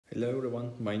Hello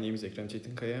everyone, my name is Ekrem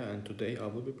Çetinkaya and today I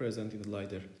will be presenting the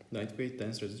LiDeR, Lightweight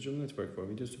Dense Residual Network for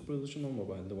Video Super Resolution on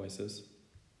mobile devices.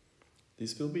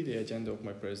 This will be the agenda of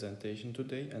my presentation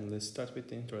today, and let's start with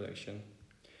the introduction.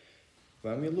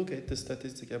 When we look at the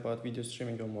statistic about video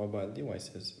streaming on mobile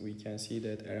devices, we can see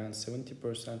that around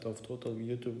 70% of total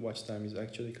YouTube watch time is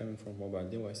actually coming from mobile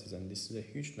devices, and this is a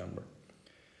huge number.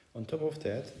 On top of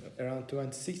that, around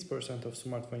 26% of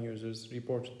smartphone users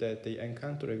report that they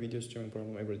encounter a video streaming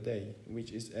problem every day,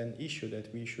 which is an issue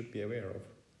that we should be aware of.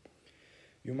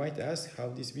 You might ask how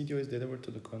this video is delivered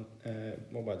to the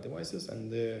mobile devices,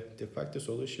 and the de facto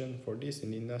solution for this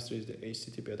in the industry is the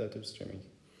HTTP adaptive streaming.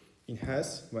 In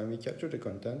HAS, when we capture the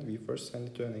content, we first send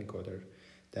it to an encoder.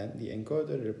 Then the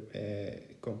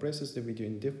encoder compresses the video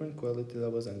in different quality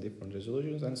levels and different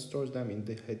resolutions and stores them in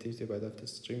the HTTP adaptive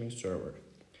streaming server.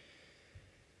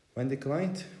 When the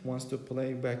client wants to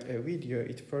play back a video,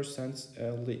 it first sends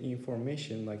the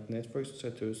information like network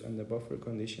status and the buffer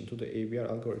condition to the ABR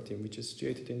algorithm, which is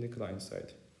situated in the client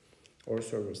side or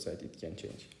server side. It can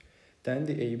change. Then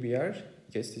the ABR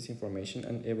gets this information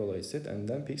and evaluates it, and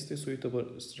then picks the suitable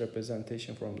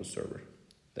representation from the server.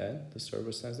 Then the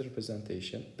server sends the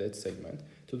representation, that segment,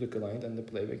 to the client and the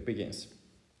playback begins.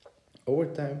 Over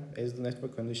time, as the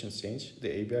network conditions change, the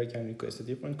ABR can request a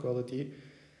different quality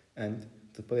and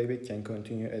the playback can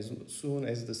continue as soon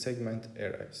as the segment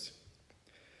arrives.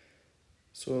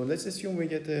 So let's assume we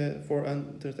get a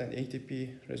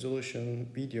 480p resolution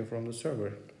video from the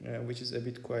server, which is a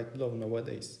bit quite low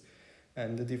nowadays.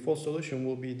 And the default solution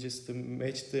will be just to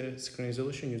match the screen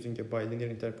resolution using a bilinear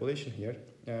interpolation here,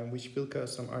 which will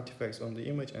cause some artifacts on the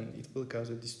image and it will cause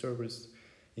a disturbance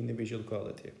in the visual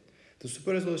quality. The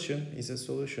super resolution is a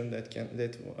solution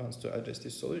that wants to address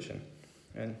this solution.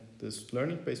 And this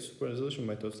learning-based super resolution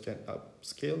methods can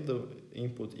upscale the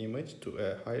input image to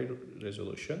a higher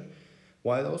resolution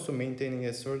while also maintaining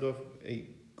a sort of a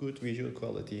good visual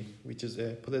quality, which is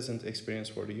a pleasant experience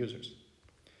for the users.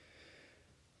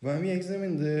 When we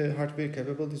examine the hardware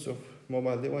capabilities of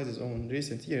mobile devices in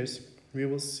recent years, we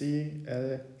will see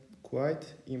a quite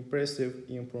impressive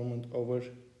improvement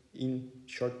in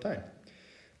short time.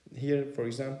 Here, for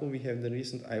example, we have the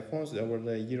recent iPhones over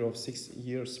the 6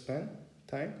 years span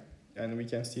time, and we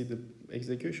can see the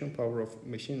execution power of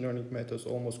machine learning methods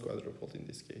almost quadrupled in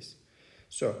this case.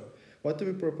 So, what do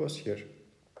we propose here?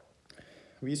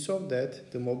 We saw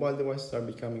that the mobile devices are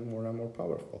becoming more and more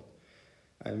powerful,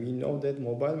 and we know that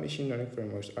mobile machine learning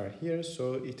frameworks are here,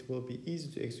 so it will be easy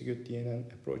to execute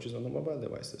DNN approaches on the mobile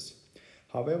devices.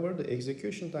 However, the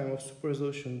execution time of super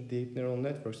resolution deep neural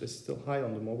networks is still high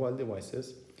on the mobile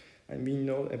devices, and we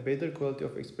know a better quality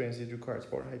of experience is required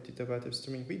for HTTP adaptive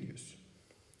streaming videos.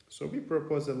 So we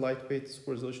propose a lightweight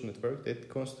super resolution network that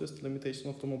considers the limitation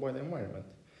of the mobile environment.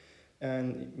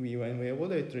 And when we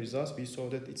evaluate the results, we saw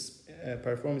that its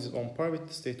performance is on par with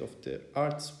the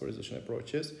state-of-the-art super resolution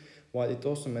approaches, while it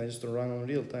also manages to run on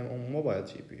real time on mobile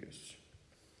GPUs.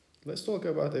 Let's talk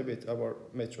about a bit our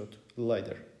method,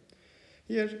 LiDeR.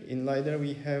 Here in LiDeR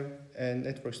we have a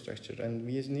network structure, and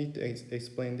we need to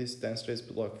explain this dense res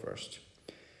block first.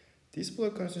 This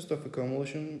block consists of a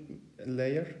convolution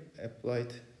layer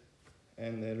applied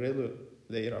and a ReLU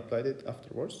layer applied it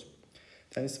afterwards,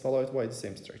 and it's followed by the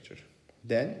same structure.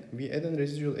 Then we add a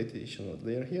residual additional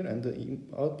layer here, and the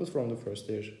output from the first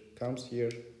layer comes here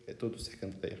to the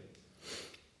second layer.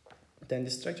 Then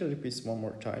the structure repeats one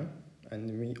more time,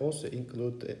 and we also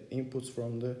include the outputs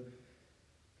from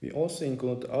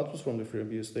the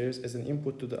previous layers as an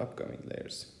input to the upcoming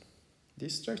layers.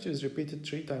 This structure is repeated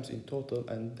 3 times in total,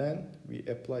 and then we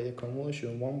apply a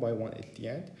convolution one by one at the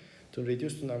end to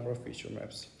reduce the number of feature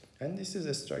maps. And this is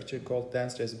a structure called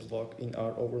dense res block in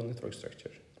our overall network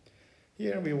structure.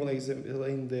 Here we will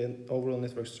explain the overall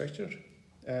network structure.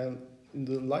 And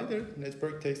the LiDeR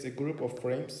network takes a group of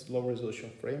frames, low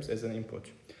resolution frames, as an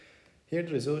input. Here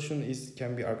the resolution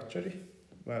can be arbitrary,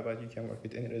 but you can work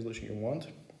with any resolution you want.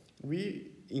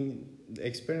 In the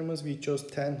experiments, we chose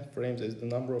 10 frames as the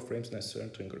number of frames in a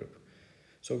certain group.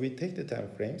 So we take the 10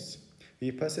 frames,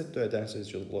 we pass it to a dense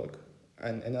residual block,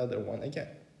 and another one again.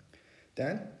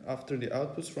 Then, after the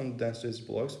outputs from the dense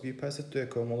residual blocks, we pass it to a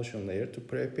convolution layer to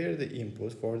prepare the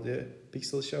input for the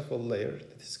pixel shuffle layer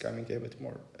that is coming a bit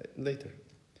more later.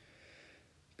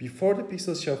 Before the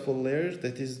pixel shuffle layer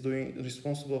that is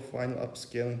responsible for final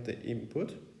upscaling the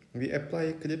input, we apply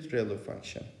a clipped ReLU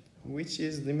function, which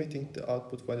is limiting the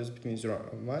output values between 0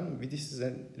 and 1. This is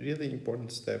a really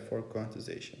important step for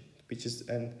quantization, which is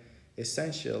an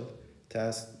essential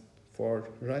task for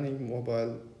running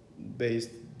mobile-based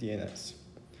DNNs.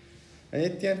 And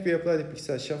at the end, we apply the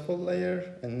pixel shuffle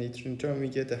layer, and in turn, we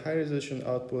get a high resolution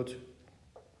output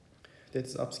that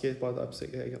is upscaled by the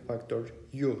upscaling factor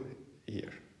U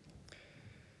here.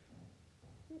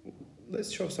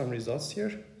 Let's show some results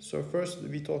here. So first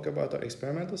we talk about our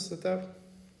experimental setup.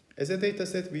 As a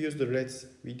dataset, we use the REDS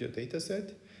video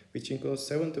dataset, which includes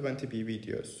 720p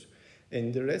videos.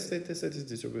 And the REDS dataset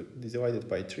is divided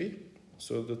by 3.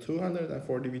 So the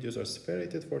 240 videos are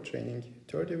separated for training,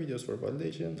 30 videos for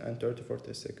validation, and 30 for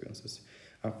test sequences.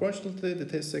 Unfortunately, the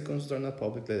test sequences are not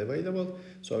publicly available,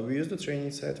 so we use the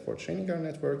training set for training our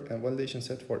network and validation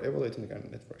set for evaluating our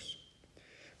networks.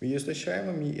 We use the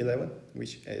Xiaomi Mi 11,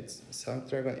 which adds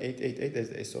Snapdragon 888 as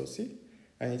the SoC,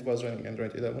 and it was running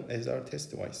Android 11 as our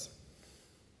test device.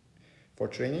 For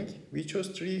training, we chose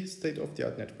 3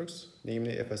 state-of-the-art networks,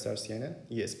 namely FSR-CNN,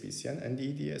 ESPCN, and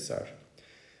DNN-SR.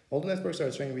 All the networks are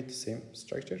trained with the same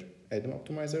structure: ADAM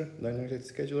optimizer, learning rate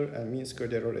scheduler, and mean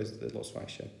squared error as the loss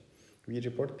function. We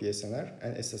report PSNR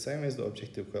and SSIM as the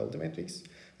objective quality metrics,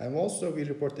 and also we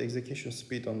report the execution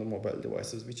speed on the mobile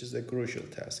devices, which is a crucial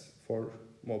task for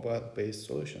mobile-based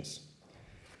solutions.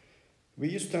 We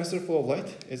use TensorFlow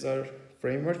Lite as our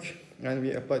framework, and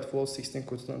we applied flow 16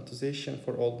 quantization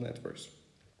for all the networks.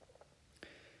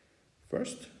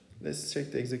 First, let's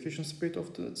check the execution speed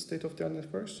of the state-of-the-art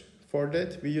networks. For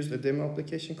that, we use the demo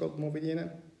application called MovieDNN.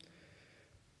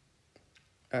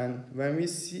 And when we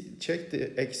check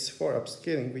the X4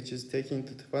 upscaling, which is taking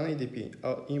the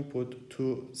 180p input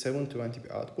to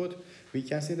 720p output, we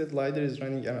can see that LiDeR is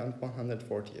running around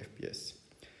 140 FPS.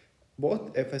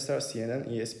 Both FSR-CNN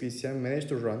and ESPCN managed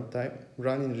to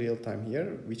run in real time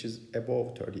here, which is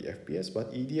above 30 FPS,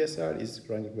 but EDSR is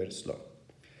running very slow.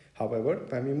 However,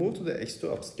 when we move to the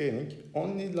X2 upscaling,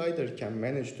 only LiDeR can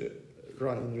manage to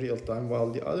run in real time,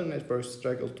 while the other networks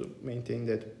struggle to maintain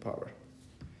that power.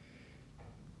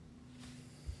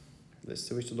 Let's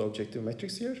switch to the objective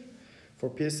metrics here.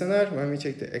 For PSNR, when we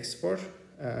check the X4,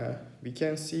 we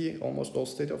can see almost all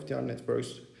state-of-the-art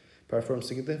networks perform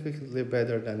significantly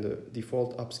better than the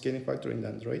default upscaling factor in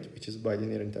Android, which is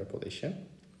bilinear interpolation.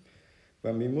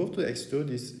 When we move to X2,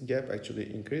 this gap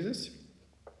actually increases.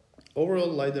 Overall,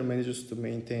 LiDeR manages to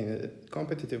maintain a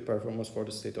competitive performance for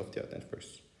the state-of-the-art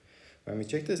networks. When we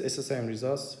check the SSIM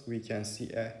results, we can see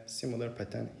a similar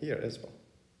pattern here as well.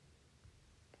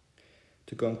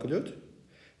 To conclude,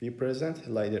 we present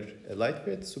LiDeR, a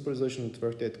lightweight super resolution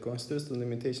network that considers the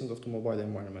limitations of the mobile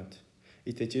environment.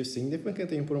 It achieves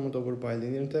significant improvement over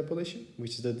bilinear interpolation,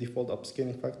 which is the default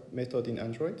upscaling method in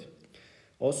Android.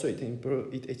 Also,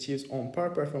 it achieves on-par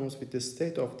performance with the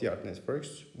state-of-the-art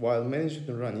networks while managing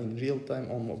to run in real time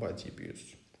on mobile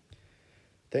GPUs.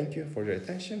 Thank you for your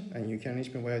attention, and you can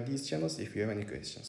reach me via these channels if you have any questions.